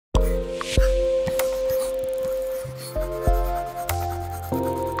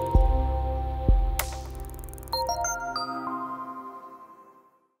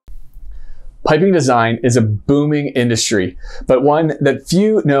Piping design is a booming industry, but one that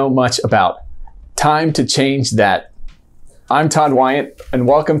few know much about. Time to change that. I'm Todd Wyant, and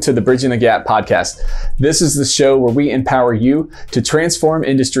welcome to the Bridging the Gap podcast. This is the show where we empower you to transform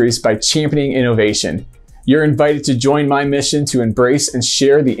industries by championing innovation. You're invited to join my mission to embrace and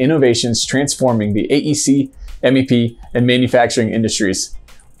share the innovations transforming the AEC, MEP, and manufacturing industries.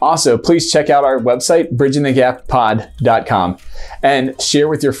 Also, please check out our website, bridgingthegappod.com, and share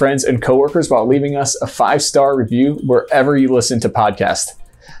with your friends and coworkers while leaving us a 5-star review wherever you listen to podcasts.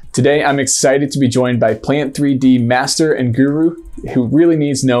 Today, I'm excited to be joined by Plant 3D master and guru who really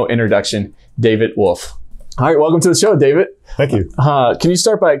needs no introduction, David Wolfe. All right, welcome to the show, David. Thank you. Can you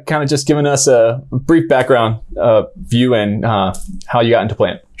start by kind of just giving us a brief background view and how you got into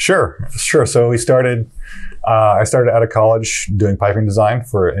Plant? Sure. So I started out of college doing piping design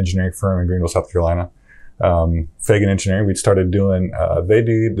for an engineering firm in Greenville, South Carolina. Fagan Engineering, we started doing, they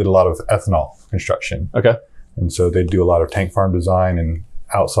did a lot of ethanol construction. Okay. And so they do a lot of tank farm design and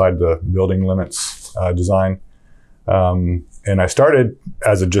outside the building limits design. And I started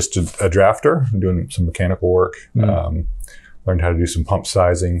as just a drafter, doing some mechanical work, learned how to do some pump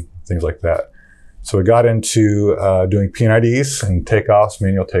sizing, things like that. So we got into doing P&IDs and takeoffs,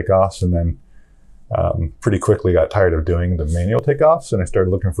 manual takeoffs, and then pretty quickly got tired of doing the manual takeoffs, and I started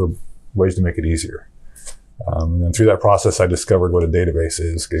looking for ways to make it easier. And then through that process, I discovered what a database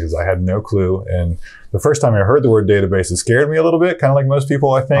is, because I had no clue. And the first time I heard the word database, it scared me a little bit, kind of like most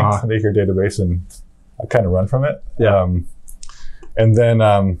people, I think. They hear database and I kind of run from it. Yeah. And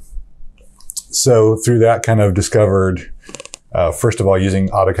then, so through that kind of discovered, first of all, using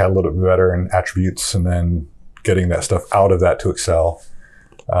AutoCAD a little bit better and attributes, and then getting that stuff out of that to Excel.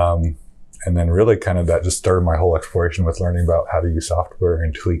 And then really kind of that just started my whole exploration with learning about how to use software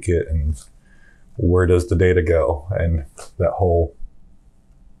and tweak it and where does the data go, and that whole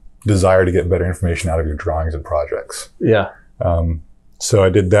desire to get better information out of your drawings and projects. Yeah. So I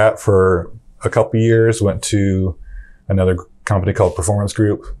did that for a couple of years, went to another company called Performance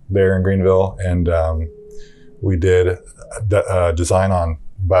Group there in Greenville, and we did design on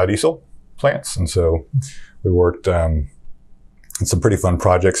biodiesel plants. And so we worked in some pretty fun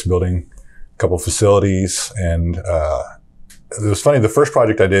projects, building a couple of facilities. And it was funny, the first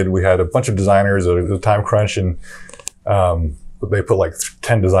project I did, we had a bunch of designers, it was a time crunch, and they put like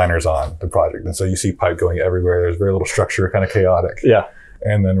 10 designers on the project. And so you see pipe going everywhere. There's very little structure, kind of chaotic. Yeah.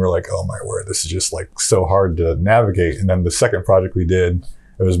 And then we're like, oh my word, this is just like so hard to navigate. And then the second project we did,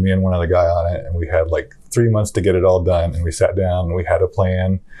 it was me and one other guy on it. And we had like 3 months to get it all done. And we sat down and we had a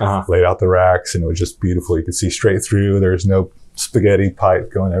plan, laid out the racks, and it was just beautiful. You could see straight through. There's no spaghetti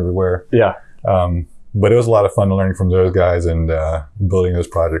pipe going everywhere. Yeah. But it was a lot of fun learning from those guys and building those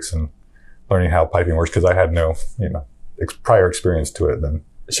projects and learning how piping works, because I had no, prior experience to it then.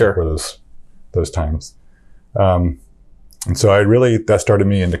 Sure. For those times. And so that started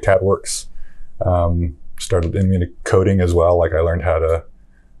me into CADWorks, started me into coding as well. Like I learned how to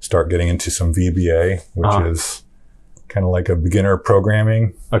start getting into some VBA, which is kind of like a beginner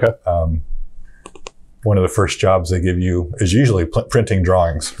programming. Okay. One of the first jobs they give you is usually printing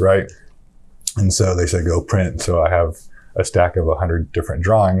drawings, right? And so they say, go print. So I have a stack of 100 different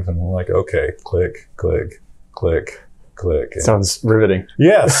drawings, and I'm like, okay, click, click, click, click. And sounds riveting.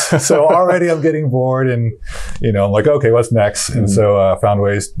 Yes. So already I'm getting bored, and, I'm like, okay, what's next? And so I found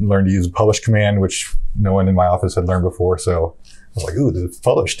ways to learn to use the publish command, which no one in my office had learned before. So I was like, ooh, it's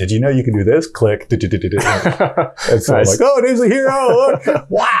published. Did you know you can do this? Click. And so I'm like, oh, Dave's a hero. Look.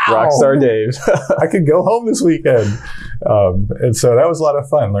 Wow. Rockstar Dave. I could go home this weekend. And so that was a lot of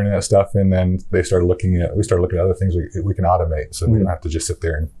fun learning that stuff. And then we started looking at other things we can automate. So we don't have to just sit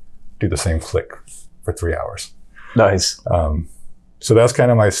there and do the same click for 3 hours. Nice. So that's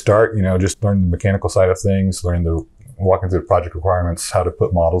kind of my start, just learning the mechanical side of things, walking through the project requirements, how to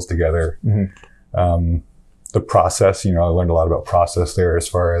put models together. The process, I learned a lot about process there, as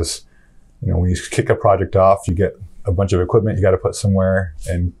far as, when you kick a project off, you get a bunch of equipment you got to put somewhere,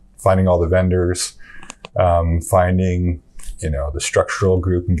 and finding all the vendors, finding, the structural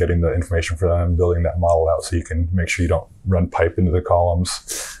group and getting the information for them, building that model out so you can make sure you don't run pipe into the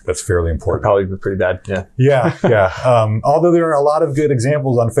columns. That's fairly important. That'd probably be pretty bad. Yeah. Yeah. Although there are a lot of good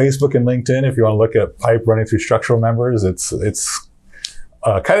examples on Facebook and LinkedIn, if you want to look at pipe running through structural members, it's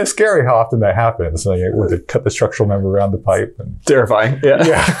kind of scary how often that happens. Like, to cut the structural member around the pipe. Terrifying. Yeah.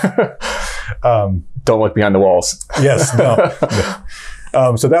 Yeah. Don't look behind the walls. Yes. No.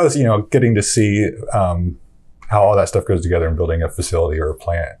 So that was, getting to see how all that stuff goes together in building a facility or a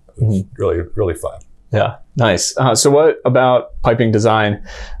plant. It was really, really fun. Yeah. Nice. So what about piping design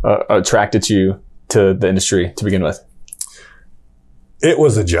attracted you to the industry to begin with? It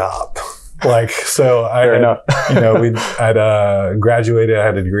was a job. Like, so Fair enough. I'd graduated, I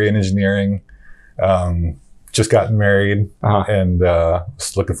had a degree in engineering, just gotten married, and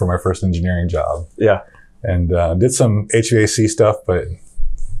was looking for my first engineering job. Yeah. And did some HVAC stuff, but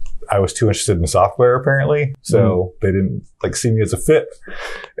I was too interested in software apparently. So they didn't see me as a fit.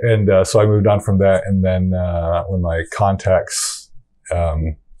 And so I moved on from that. And then when my contacts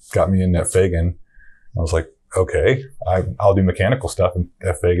got me in at Fagan, I was like, okay, I'll do mechanical stuff. And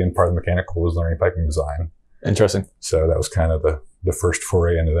at Fagan, part of the mechanical was learning piping design. Interesting. So that was kind of the first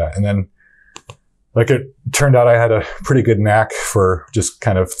foray into that. And then it turned out I had a pretty good knack for just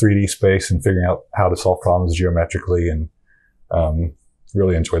kind of 3D space and figuring out how to solve problems geometrically, and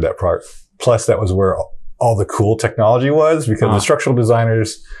really enjoyed that part. Plus, that was where all the cool technology was, because the structural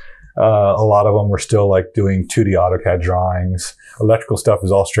designers, a lot of them were still doing 2D AutoCAD drawings. Electrical stuff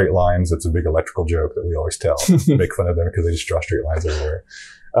is all straight lines. It's a big electrical joke that we always tell. Make fun of them because they just draw straight lines everywhere.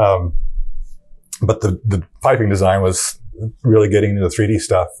 But the piping design was really getting into the 3D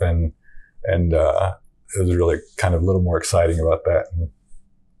stuff, and it was really kind of a little more exciting about that. And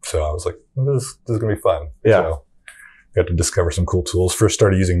so I was like, this is going to be fun. Yeah. So got to discover some cool tools. First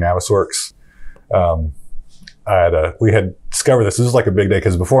started using Navisworks. We had discovered this. This was a big day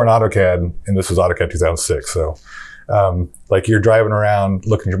because before in AutoCAD, and this was AutoCAD 2006. So, you're driving around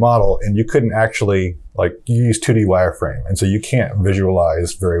looking at your model, and you couldn't actually, you use 2D wireframe. And so you can't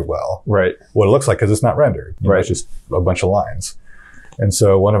visualize very well what it looks like because it's not rendered. It's just a bunch of lines. And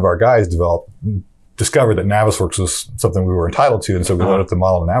so one of our guys discovered that Navisworks was something we were entitled to. And so we loaded up the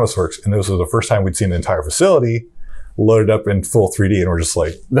model in Navisworks. And this was the first time we'd seen the entire facility loaded up in full 3D. And we're just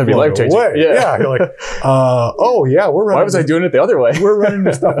like, that'd be life-changing. Yeah. You're like, we're running. Why was I doing it the other way? We're running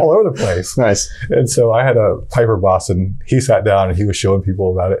this stuff all over the place. Nice. And so I had a piper boss, and he sat down and he was showing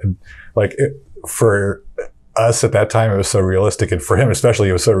people about it. And for us at that time, it was so realistic. And for him especially,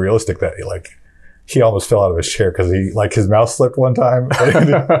 it was so realistic that he almost fell out of his chair because his mouse slipped one time.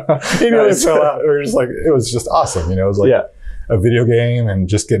 He nearly fell out. It was just awesome. It was a video game, and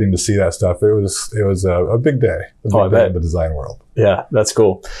just getting to see that stuff. It was a big day. A big day in the design world. Yeah, that's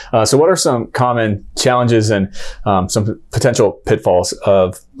cool. So what are some common challenges and some potential pitfalls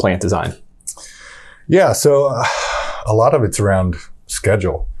of plant design? Yeah, so a lot of it's around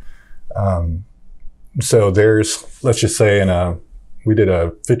schedule. So let's just say we did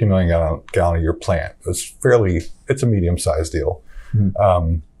a 50 million gallon a year plant. It's a medium sized deal.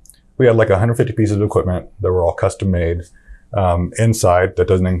 Mm-hmm. We had 150 pieces of equipment that were all custom made. Inside, that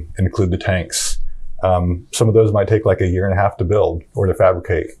doesn't include the tanks. Some of those might take a year and a half to build or to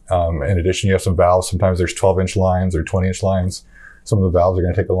fabricate. In addition, you have some valves. Sometimes there's 12-inch lines or 20-inch lines. Some of the valves are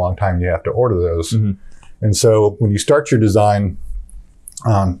going to take a long time. You have to order those. Mm-hmm. And so when you start your design,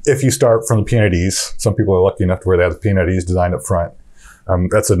 if you start from the P&IDs, some people are lucky enough to where they have the P&IDs designed up front.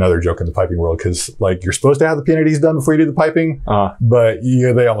 That's another joke in the piping world, because you're supposed to have the P&IDs done before you do the piping, but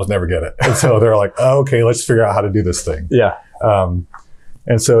they almost never get it. And so they're like, oh, okay, let's figure out how to do this thing. Yeah.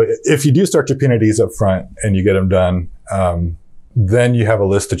 And so if you do start your P&IDs up front and you get them done, then you have a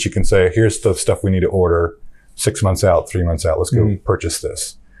list that you can say, here's the stuff we need to order 6 months out, 3 months out. Let's go purchase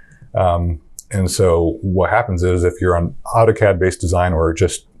this. And so what happens is, if you're on AutoCAD-based design or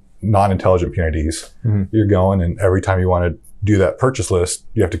just non-intelligent P&IDs, you're going, and every time you want to do that purchase list,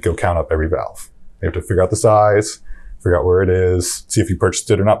 you have to go count up every valve. You have to figure out the size, figure out where it is, see if you purchased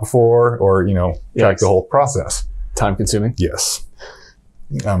it or not before, or, track the whole process. Time consuming. Yes.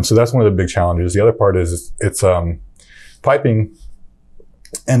 So that's one of the big challenges. The other part is it's piping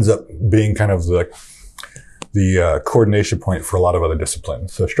ends up being kind of the coordination point for a lot of other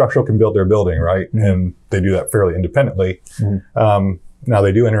disciplines. So structural can build their building, right? Mm-hmm. And they do that fairly independently. Mm-hmm. Now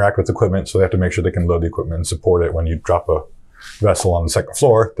they do interact with equipment, so they have to make sure they can load the equipment and support it when you drop a vessel on the second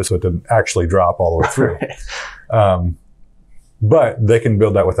floor. This would didn't actually drop all the way through. But they can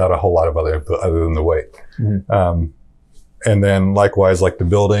build that without a whole lot of other than the weight. Mm-hmm. And then likewise, the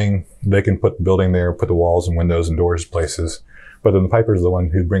building, they can put the building there, put the walls and windows and doors places. But then the pipers are the one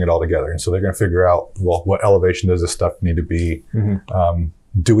who bring it all together. And so they're going to figure out, well, what elevation does this stuff need to be? Mm-hmm.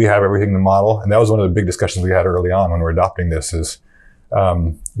 Do we have everything in the model? And that was one of the big discussions we had early on when we're adopting this is,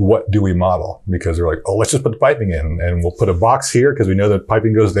 what do we model? Because they're like, oh, let's just put the piping in, and we'll put a box here because we know that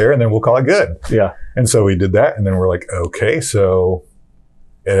piping goes there, and then we'll call it good. Yeah. And so we did that, and then we're like, okay, so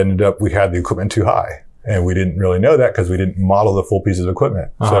it ended up we had the equipment too high, and we didn't really know that because we didn't model the full pieces of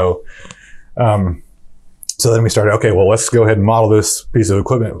equipment. So then we started, okay, well, let's go ahead and model this piece of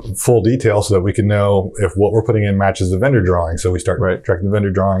equipment full detail so that we can know if what we're putting in matches the vendor drawing. So we start tracking the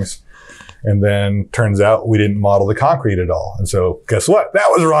vendor drawings. And then turns out we didn't model the concrete at all. And so guess what? That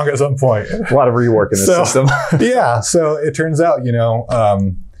was wrong at some point. A lot of rework in the system. Yeah. So it turns out,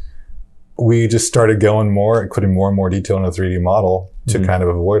 we just started going more and putting more and more detail in a 3D model to kind of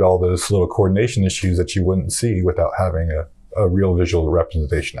avoid all those little coordination issues that you wouldn't see without having a real visual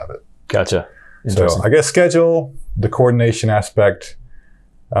representation of it. Gotcha. So I guess schedule, the coordination aspect,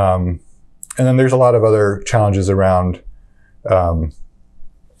 and then there's a lot of other challenges around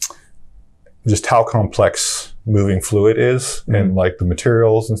just how complex moving fluid is and like the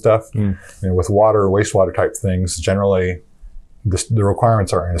materials and stuff. You know, with water, wastewater type things, generally the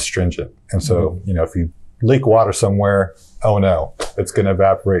requirements aren't as stringent. And so, you know, if you leak water somewhere, oh no, it's going to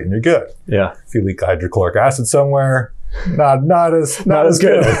evaporate and you're good. Yeah. If you leak hydrochloric acid somewhere, not as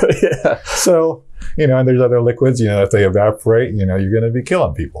good. Yeah. So, you know, and there's other liquids, you know, if they evaporate, you know, you're going to be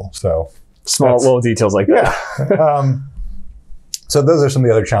killing people. So small little details like that. Yeah. So those are some of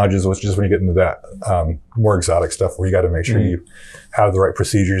the other challenges, which is when you get into that more exotic stuff where you got to make sure you have the right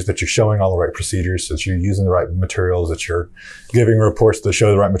procedures, that you're showing all the right procedures, that you're using the right materials, that you're giving reports that show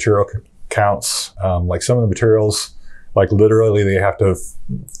the right material counts. Like some of the materials, like literally they have to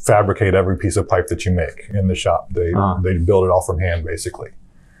fabricate every piece of pipe that you make in the shop. They build it all from hand basically.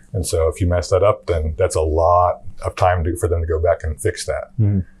 And so if you mess that up, then that's a lot of time for them to go back and fix that.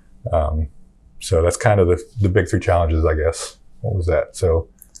 So that's kind of the big three challenges, I guess. What was that? So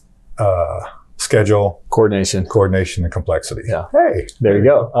schedule, coordination, and complexity. Yeah. Hey, there you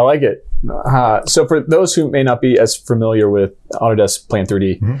go. I like it. So for those who may not be as familiar with Autodesk Plan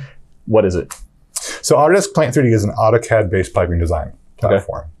 3D, what is it? So Autodesk Plant 3D is an AutoCAD-based piping design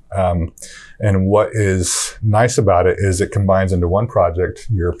platform. And what is nice about it is it combines into one project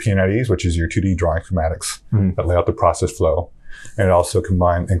your P&IDs, which is your 2D drawing schematics that lay out the process flow. And it also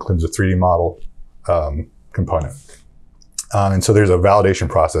includes a 3D model component. And so there's a validation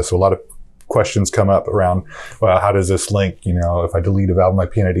process. So a lot of questions come up around, well, how does this link? You know, if I delete a valve in my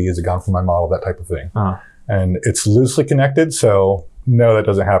P&ID, is it gone from my model? That type of thing. And it's loosely connected. So no, that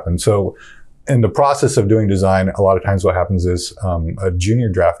doesn't happen. So in the process of doing design, a lot of times what happens is a junior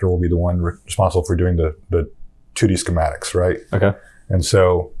drafter will be the one responsible for doing the 2D schematics, right? Okay. And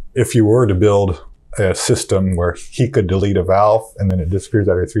so if you were to build a system where he could delete a valve and then it disappears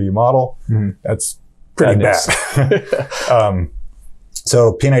out of your 3D model, that's pretty bad.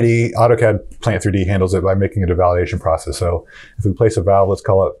 So P&ID, AutoCAD Plant 3D handles it by making it a validation process. So if we place a valve, let's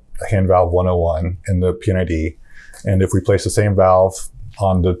call it a hand valve 101 in the P&ID. And if we place the same valve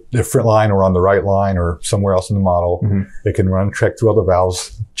on the different line or on the right line or somewhere else in the model, it can check through all the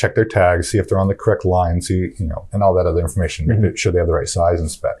valves, check their tags, see if they're on the correct line, see, you know, and all that other information, make sure they have the right size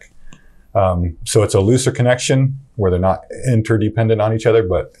and spec. So it's a looser connection where they're not interdependent on each other,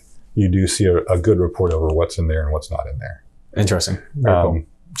 but you do see a good report over what's in there and what's not in there. Interesting. Very cool.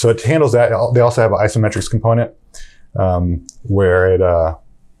 So it handles that. They also have an isometrics component where it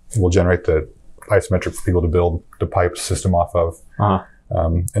will generate the isometric for people to build the pipe system off of.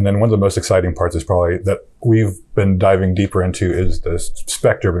 And then one of the most exciting parts is probably that we've been diving deeper into is the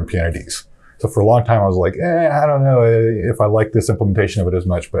spec-driven P&IDs. So for a long time, I was like, I don't know if I like this implementation of it as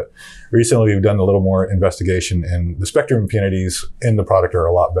much. But recently, we've done a little more investigation, and the spec-driven P&IDs in the product are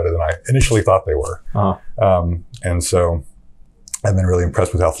a lot better than I initially thought they were. And so I've been really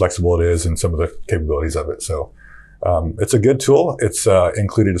impressed with how flexible it is and some of the capabilities of it. So it's a good tool. It's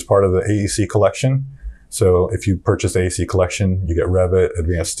included as part of the AEC collection. So if you purchase the AEC collection, you get Revit,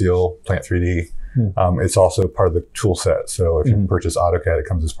 Advanced Steel, Plant 3D. It's also part of the tool set. So if you purchase AutoCAD, it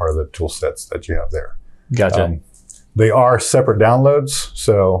comes as part of the tool sets that you have there. Gotcha. They are separate downloads.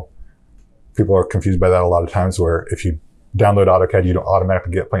 So people are confused by that a lot of times, where if you download AutoCAD, you don't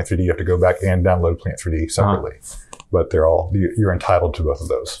automatically get Plant 3D. You have to go back and download Plant 3D separately. But you're entitled to both of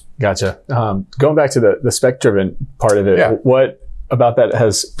those. Gotcha. Going back to the spec-driven part of it, what about that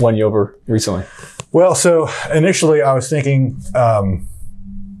has won you over recently? Well, so initially I was thinking,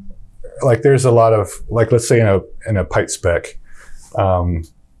 like there's a lot of, like let's say in a pipe spec,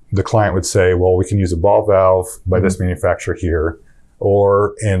 the client would say, well, we can use a ball valve by this manufacturer here,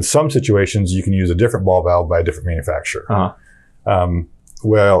 or in some situations you can use a different ball valve by a different manufacturer.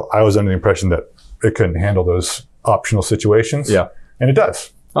 Well, I was under the impression that it couldn't handle those optional situations. Yeah, and it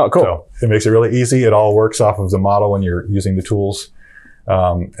does. Oh, cool. So it makes it really easy. It all works off of the model when you're using the tools.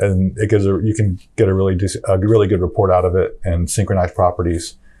 And it gives you can get a really good report out of it and synchronized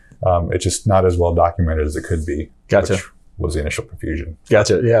properties. It's just not as well documented as it could be. Gotcha. Which was the initial confusion.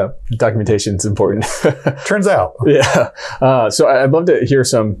 Gotcha. Yeah. Documentation is important. Turns out. Yeah. So I'd love to hear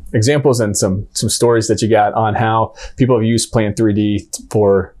some examples and some stories that you got on how people have used Plan 3D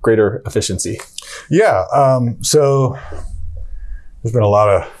for greater efficiency. Yeah. So there's been a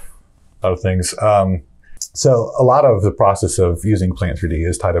lot of things. So a lot of the process of using Plant 3D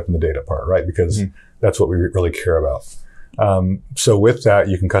is tied up in the data part, right? Because that's what we really care about. So with that,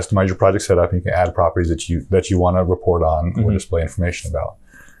 you can customize your project setup. You can add properties that you want to report on or display information about.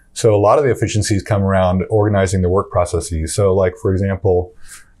 So a lot of the efficiencies come around organizing the work processes. So like, for example,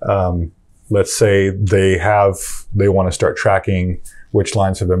 let's say they want to start tracking which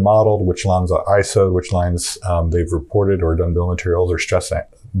lines have been modeled, which lines are ISO'd, which lines they've reported or done bill of materials or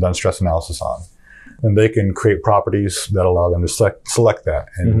done stress analysis on. And they can create properties that allow them to select that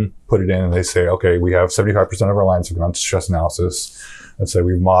and put it in, and they say, okay, we have 75% of our lines have gone to stress analysis. Let's say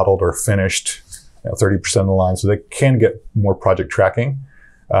we've modeled or finished 30% of the lines, so they can get more project tracking.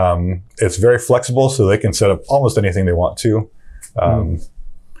 It's very flexible, so they can set up almost anything they want to.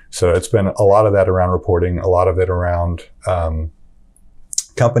 So it's been a lot of that around reporting, a lot of it around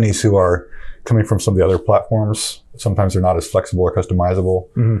companies who are coming from some of the other platforms. Sometimes they're not as flexible or customizable,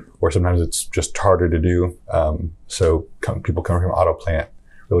 or sometimes it's just harder to do. So people coming from AutoPlant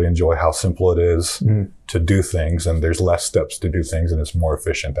really enjoy how simple it is to do things, and there's less steps to do things, and it's more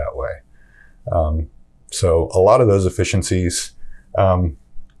efficient that way. So a lot of those efficiencies.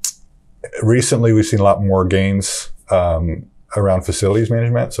 Recently, we've seen a lot more gains around facilities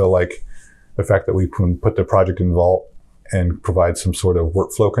management. So like the fact that we can put the project in Vault and provide some sort of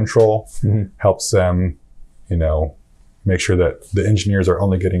workflow control helps them, make sure that the engineers are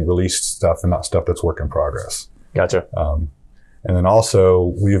only getting released stuff and not stuff that's work in progress. Gotcha. And then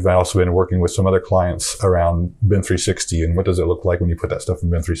also, we've also been working with some other clients around BIM 360 and what does it look like when you put that stuff in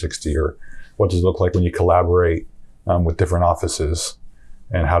BIM 360, or what does it look like when you collaborate with different offices,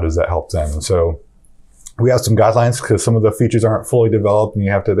 and how does that help them? And so we have some guidelines because some of the features aren't fully developed, and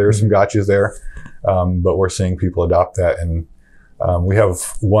there's some gotchas there, but we're seeing people adopt that. And we have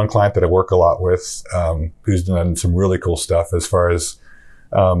one client that I work a lot with who's done some really cool stuff as far as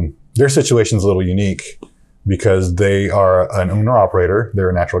their situation's a little unique because they are an owner-operator. They're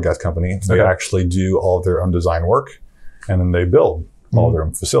a natural gas company. They actually do all of their own design work, and then they build all their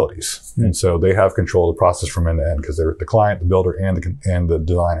own facilities. And so they have control of the process from end to end because they're the client, the builder, and the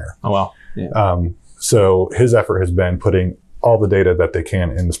designer. Oh, wow. Yeah. So his effort has been putting all the data that they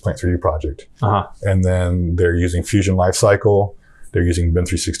can in this Plant 3D project. And then they're using Fusion Lifecycle. They're using BIM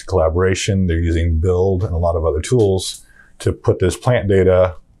 360 collaboration. They're using Build and a lot of other tools to put this plant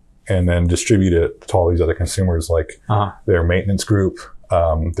data and then distribute it to all these other consumers, like their maintenance group,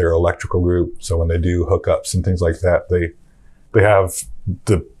 their electrical group. So when they do hookups and things like that, they have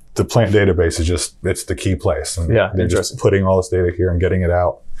the plant database it's the key place. And they're just putting all this data here and getting it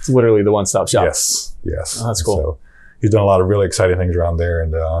out. It's literally the one-stop shop. Yes. Oh, that's cool. So he's done a lot of really exciting things around there,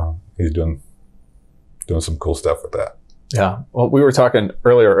 and he's doing some cool stuff with that. Yeah. Well, we were talking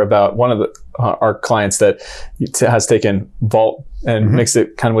earlier about one of our clients that has taken Vault and mixed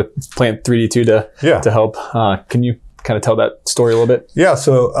it kind of with Plant 3D too to help. Can you kind of tell that story a little bit? Yeah.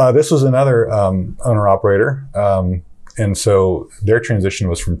 So this was another owner-operator. And so their transition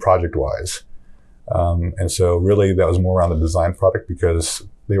was from ProjectWise. And so really that was more around the design product because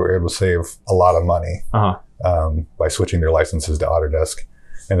they were able to save a lot of money by switching their licenses to Autodesk.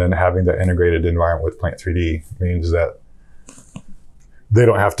 And then having the integrated environment with Plant 3D means that they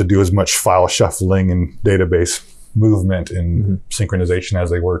don't have to do as much file shuffling and database movement and synchronization as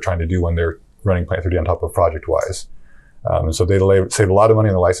they were trying to do when they're running Plant 3D on top of ProjectWise. And so they saved a lot of money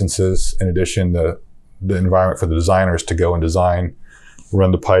on the licenses. In addition, the environment for the designers to go and design,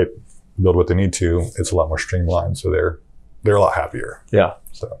 run the pipe, build what they need to, it's a lot more streamlined. So they're a lot happier. Yeah.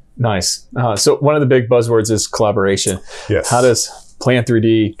 So nice. So one of the big buzzwords is collaboration. Yes. How does Plant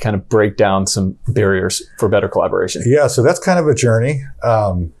 3D kind of break down some barriers for better collaboration? Yeah. So that's kind of a journey.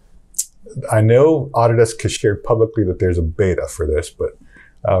 I know Autodesk has shared publicly that there's a beta for this, but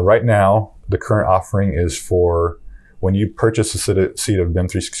right now the current offering is for when you purchase a seat of BIM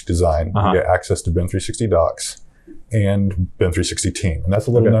 360 Design, you get access to BIM 360 Docs and BIM 360 Team. And that's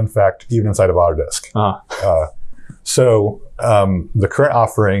a little known fact even inside of Autodesk. So the current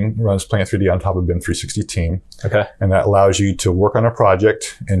offering runs Plant 3D on top of BIM 360 Team. And that allows you to work on a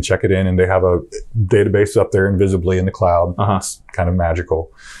project and check it in. And they have a database up there invisibly in the cloud. It's kind of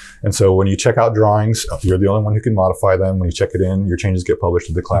magical. And so when you check out drawings, you're the only one who can modify them. When you check it in, your changes get published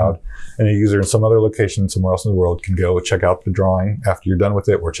to the cloud. And a user in some other location, somewhere else in the world, can go check out the drawing after you're done with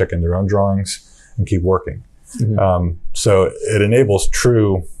it, or check in their own drawings and keep working. So it enables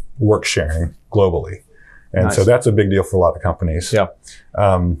true work sharing globally. And so that's a big deal for a lot of companies.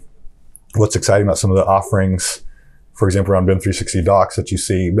 What's exciting about some of the offerings, for example, around BIM 360 Docs that you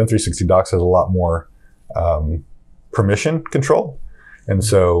see, BIM 360 Docs has a lot more permission control. And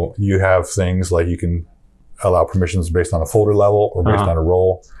so you have things like you can allow permissions based on a folder level or based on a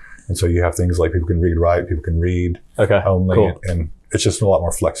role. And so you have things like people can read, write, people can read only. And it's just a lot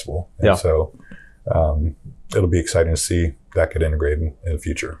more flexible. And so it'll be exciting to see that get integrated in the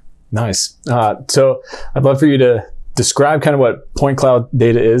future. Nice. So I'd love for you to describe kind of what point cloud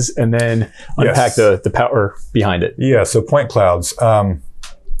data is, and then unpack the power behind it. Yeah, so point clouds.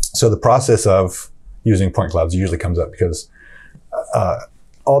 So the process of using point clouds usually comes up because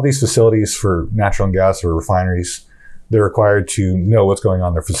all these facilities for natural gas or refineries, they're required to know what's going on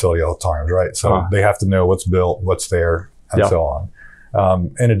in their facility at all times, right? So they have to know what's built, what's there, and so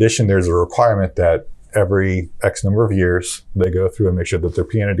on. In addition, there's a requirement that every X number of years, they go through and make sure that their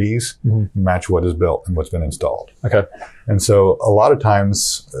P&IDs match what is built and what's been installed. Okay. And so a lot of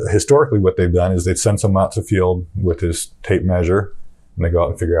times, historically, what they've done is they'd send someone out to the field with his tape measure, and they go out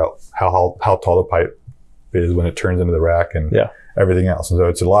and figure out how tall the pipe is when it turns into the rack and everything else. And so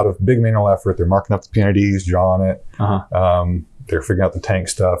it's a lot of big manual effort. They're marking up the P&IDs, drawing it. They're figuring out the tank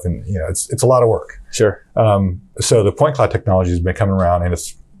stuff, and it's a lot of work. Sure. So the point cloud technology has been coming around, and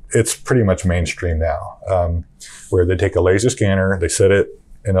it's pretty much mainstream now, where they take a laser scanner, they set it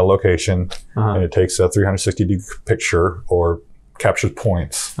in a location, and it takes a 360-degree picture or captures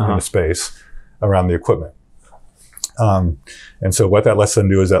points in the space around the equipment. And so what that lets them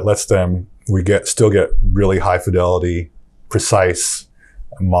do is that lets them, still get really high fidelity, precise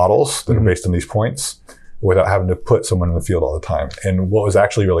models that are based on these points without having to put someone in the field all the time. And what was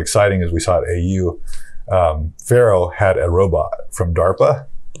actually really exciting is we saw at AU, Faro had a robot from DARPA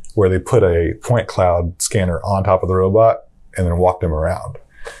where they put a point cloud scanner on top of the robot and then walked them around.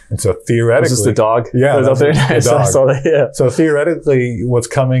 And so theoretically... Was this the dog? Yeah. That was out there? The dog. I saw that, yeah. So theoretically, what's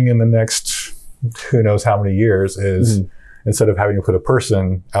coming in the next who knows how many years is instead of having to put a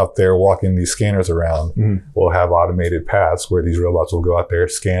person out there walking these scanners around, we'll have automated paths where these robots will go out there,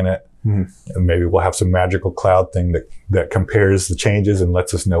 scan it, and maybe we'll have some magical cloud thing that compares the changes and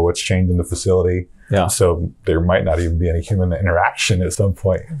lets us know what's changed in the facility. Yeah. So there might not even be any human interaction at some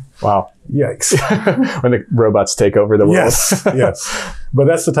point. Wow. Yikes. When the robots take over the world. Yes. But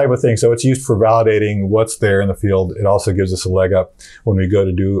that's the type of thing. So it's used for validating what's there in the field. It also gives us a leg up when we go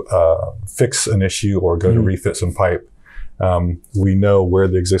to do fix an issue or go to refit some pipe. We know where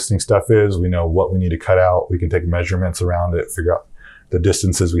the existing stuff is. We know what we need to cut out. We can take measurements around it, figure out the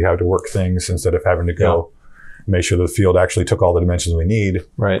distances we have to work things instead of having to go make sure the field actually took all the dimensions we need.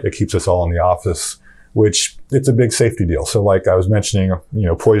 Right. It keeps us all in the office, which it's a big safety deal. So like I was mentioning,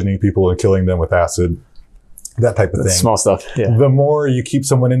 poisoning people and killing them with acid, that type of thing. Small stuff. Yeah. The more you keep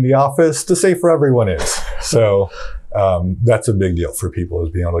someone in the office, the safer everyone is. So that's a big deal for people,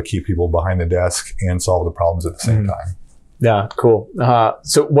 is being able to keep people behind the desk and solve the problems at the same time. Yeah, cool.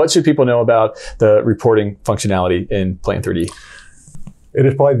 So what should people know about the reporting functionality in Plant 3D? It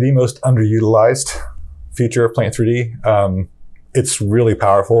is probably the most underutilized feature of Plant 3D. It's really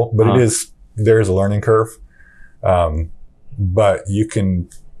powerful, but there is a learning curve. But you can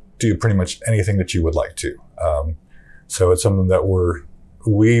do pretty much anything that you would like to. So it's something that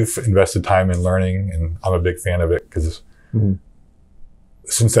we've invested time in learning, and I'm a big fan of it because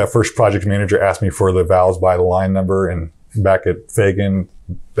since that first project manager asked me for the valves by the line number, and back at Fagan,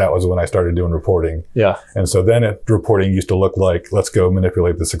 that was when I started doing reporting. Yeah. And so then reporting used to look like, let's go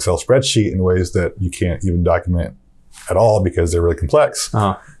manipulate this Excel spreadsheet in ways that you can't even document at all because they're really complex,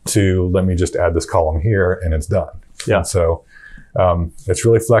 to let me just add this column here and it's done. Yeah. And so it's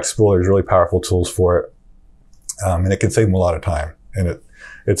really flexible. There's really powerful tools for it. And it can save them a lot of time. And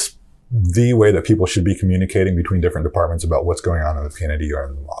it's the way that people should be communicating between different departments about what's going on in the P&ID or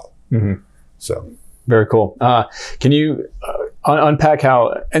in the model. So. Very cool. Can you unpack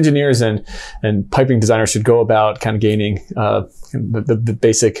how engineers and piping designers should go about kind of gaining the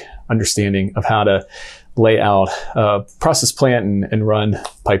basic understanding of how to lay out process plant and run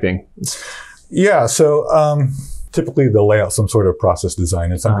piping? Yeah. So typically they'll lay out some sort of process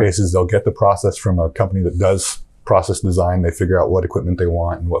design. In some cases, they'll get the process from a company that does process design. They figure out what equipment they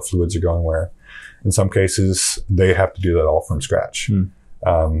want and what fluids are going where. In some cases, they have to do that all from scratch.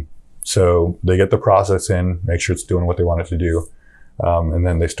 So they get the process in, make sure it's doing what they want it to do, and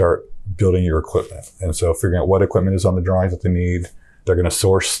then they start building your equipment. And so figuring out what equipment is on the drawings that they need. They're going to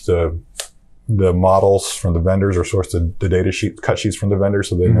source the models from the vendors, or source the data sheet, cut sheets from the vendors,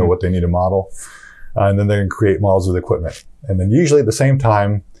 so they know what they need to model. And then they're going to create models of the equipment. And then usually at the same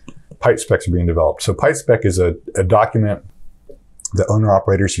time, pipe specs are being developed. So pipe spec is a document that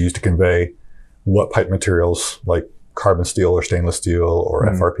owner-operators use to convey what pipe materials, like carbon steel or stainless steel or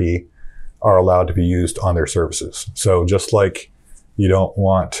FRP, are allowed to be used on their services. So just like you don't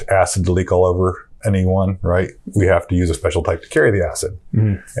want acid to leak all over anyone, right? We have to use a special type to carry the acid.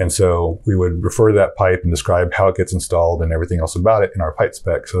 And so we would refer to that pipe and describe how it gets installed and everything else about it in our pipe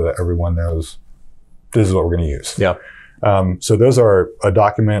spec so that everyone knows this is what we're going to use. Yeah. So those are a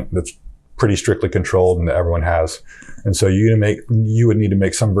document that's pretty strictly controlled and that everyone has. And so you would need to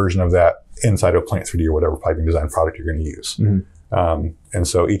make some version of that inside of Plant 3D or whatever piping design product you're going to use. And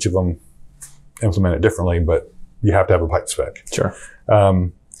so each of them implement it differently, but you have to have a pipe spec. Sure.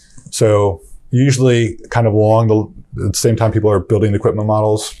 So usually kind of along at the same time people are building the equipment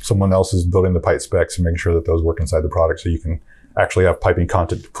models, someone else is building the pipe specs and making sure that those work inside the product so you can actually have piping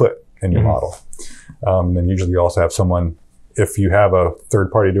content to put in your model. Then usually you also have someone, if you have a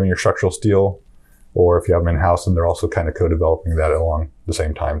third party doing your structural steel, or if you have them in-house, and they're also kind of co-developing that along the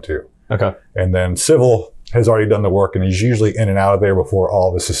same time too. Okay. And then civil has already done the work and is usually in and out of there before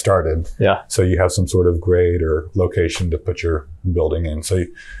all this is started. Yeah. So you have some sort of grade or location to put your building in. So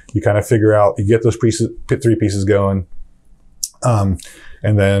you kind of figure out, you get those three pieces going. And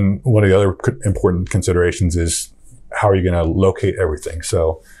then one of the other important considerations is how are you going to locate everything?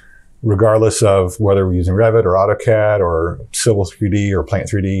 So regardless of whether we're using Revit or AutoCAD or Civil 3D or Plant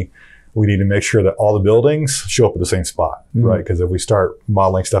 3D, we need to make sure that all the buildings show up at the same spot, right? Because if we start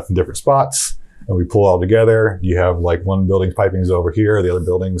modeling stuff in different spots and we pull it all together, you have like one building's piping is over here, the other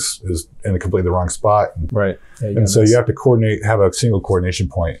building's is in completely the wrong spot. Right. Yeah, and so you have to have a single coordination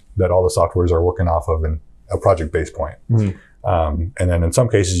point that all the softwares are working off of and a project-based point. And then in some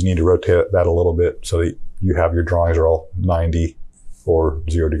cases, you need to rotate that a little bit so that you have your drawings are all 90 or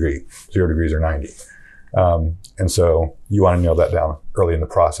 0 degrees or 90. And so you want to nail that down early in the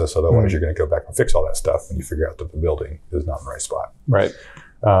process. Otherwise, you're going to go back and fix all that stuff and you figure out that the building is not in the right spot. Right.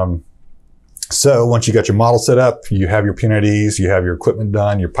 So once you got your model set up, you have your P&IDs, you have your equipment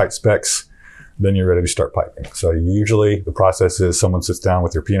done, your pipe specs, then you're ready to start piping. So usually the process is someone sits down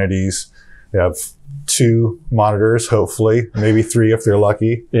with your P&IDs. They have 2 monitors, hopefully, maybe 3 if they're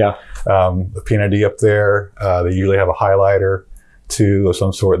lucky. Yeah. The P&ID up there, they usually have a highlighter, 2 of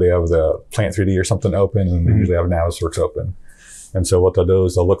some sort. They have the Plant 3D or something open, and they usually have Navisworks open. And so what they'll do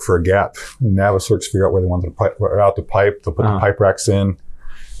is they'll look for a gap. Navisworks figure out where they want the pipe, route the pipe. They'll put the pipe racks in,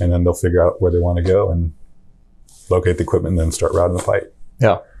 and then they'll figure out where they want to go and locate the equipment and then start routing the pipe.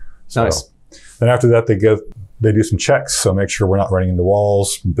 Yeah. Nice. Then after that, they do some checks. So make sure we're not running into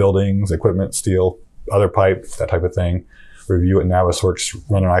walls, buildings, equipment, steel, other pipe, that type of thing. Review it in Navisworks,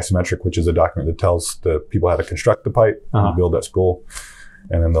 run an isometric, which is a document that tells the people how to construct the pipe, and build that spool.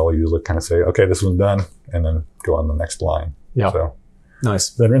 And then they'll usually kind of say, okay, this one's done, and then go on the next line. Yeah. So nice.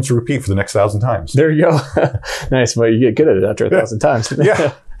 Then rinse and repeat for the next 1,000 times. There you go. Nice. Well, you get good at it after 1,000 times.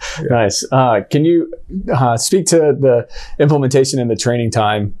 Yeah. Nice. Can you speak to the implementation and the training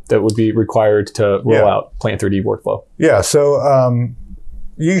time that would be required to roll out Plant 3D workflow? Yeah. So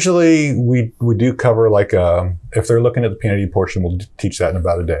usually we do cover if they're looking at the P&ID portion, we'll teach that in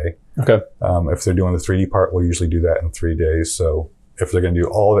about a day. Okay. If they're doing the 3D part, we'll usually do that in 3 days. So if they're going to do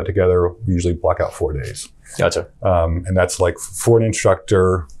all of it together, we usually block out 4 days. Gotcha. And that's like for an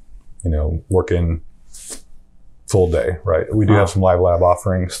instructor, working full day, right? We do have some live lab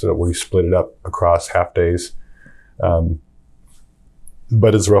offerings so that we split it up across half days.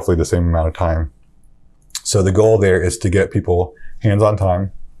 But it's roughly the same amount of time. So the goal there is to get people hands-on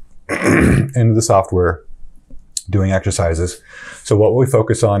time into the software, doing exercises. So what we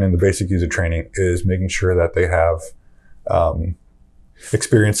focus on in the basic user training is making sure that they have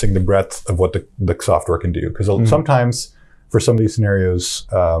experiencing the breadth of what the software can do. Because sometimes for some of these scenarios,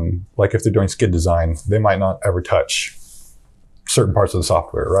 like if they're doing skid design, they might not ever touch certain parts of the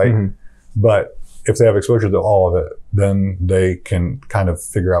software, right? But if they have exposure to all of it, then they can kind of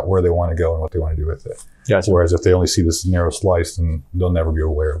figure out where they want to go and what they want to do with it. Gotcha. Whereas if they only see this narrow slice, then they'll never be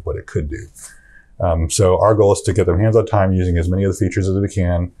aware of what it could do. So our goal is to get them hands-on time using as many of the features as we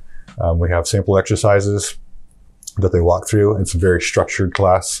can. We have sample exercises that they walk through. It's a very structured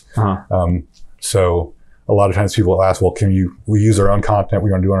class. So a lot of times people will ask, well, we use our own content, we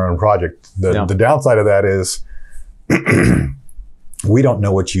want to do our own project. The downside of that is we don't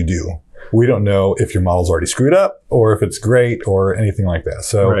know what you do. We don't know if your model's already screwed up or if it's great or anything like that.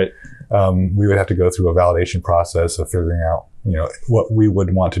 So we would have to go through a validation process of figuring out, what we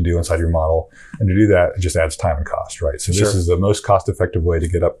would want to do inside your model. And to do that, it just adds time and cost, right? So this is the most cost-effective way to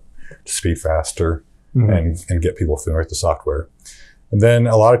get up to speed faster and get people familiar with the software. And then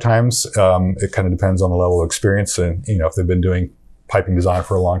a lot of times, it kind of depends on the level of experience. And, if they've been doing piping design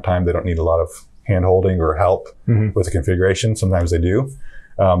for a long time, they don't need a lot of hand-holding or help with the configuration. Sometimes they do.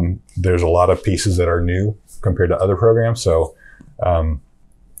 There's a lot of pieces that are new compared to other programs. So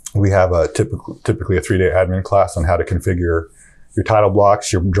we have typically a 3-day admin class on how to configure your title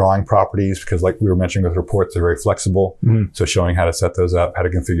blocks, your drawing properties, because like we were mentioning with reports, they're very flexible. So showing how to set those up, how to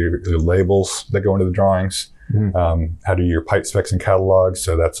configure the labels that go into the drawings, how to do your pipe specs and catalogs.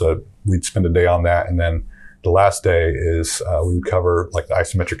 So we'd spend a day on that, and then The last day is we would cover like the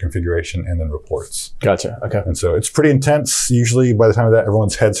isometric configuration and then reports. Gotcha. Okay. And so it's pretty intense. Usually by the time of that,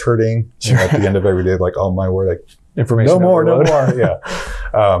 everyone's head's hurting. Sure. At the end of every day, like, oh my word, like Information no overload. more. Yeah.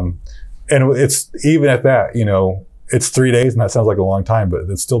 And it's even at that, it's 3 days, and that sounds like a long time, but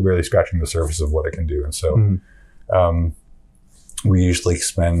it's still barely scratching the surface of what it can do. And so we usually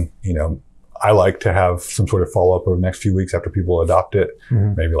spend, I like to have some sort of follow-up over the next few weeks after people adopt it.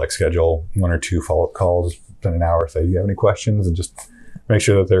 Maybe like schedule 1 or 2 follow-up calls, spend an hour, say, do you have any questions? And just make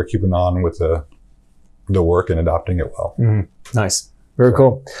sure that they're keeping on with the work and adopting it well. Nice. Very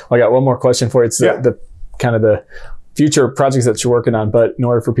cool. Well, I got one more question for you. It's the kind of the future projects that you're working on, but in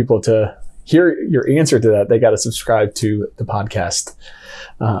order for people to hear your answer to that, they got to subscribe to the podcast.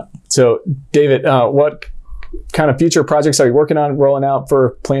 So David, what kind of future projects are you working on rolling out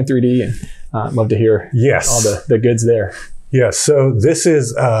for Plan 3D? And I'd love to hear all the goods there. Yes. So this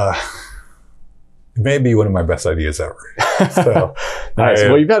is maybe one of my best ideas ever. So nice.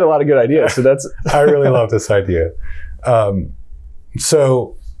 Well, you've had a lot of good ideas. So that's I really love this idea.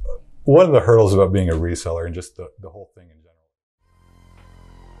 So one of the hurdles about being a reseller and just the whole thing in general.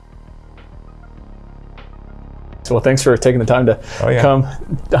 So, well, thanks for taking the time to come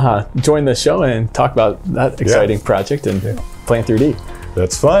join the show and talk about that exciting project and Plan 3D.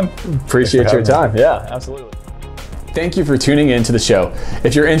 That's fun. Appreciate your time. Yeah, absolutely. Thank you for tuning in to the show.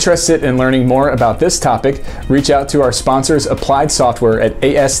 If you're interested in learning more about this topic, reach out to our sponsors, Applied Software, at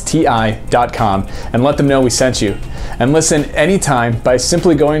asti.com and let them know we sent you. And listen anytime by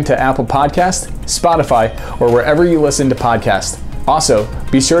simply going to Apple Podcast, Spotify, or wherever you listen to podcasts. Also,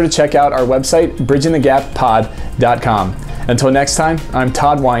 be sure to check out our website, bridgingthegappod.com. Until next time, I'm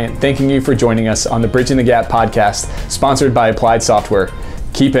Todd Wyant, thanking you for joining us on the Bridging the Gap podcast, sponsored by Applied Software.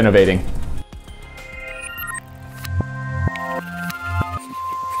 Keep innovating.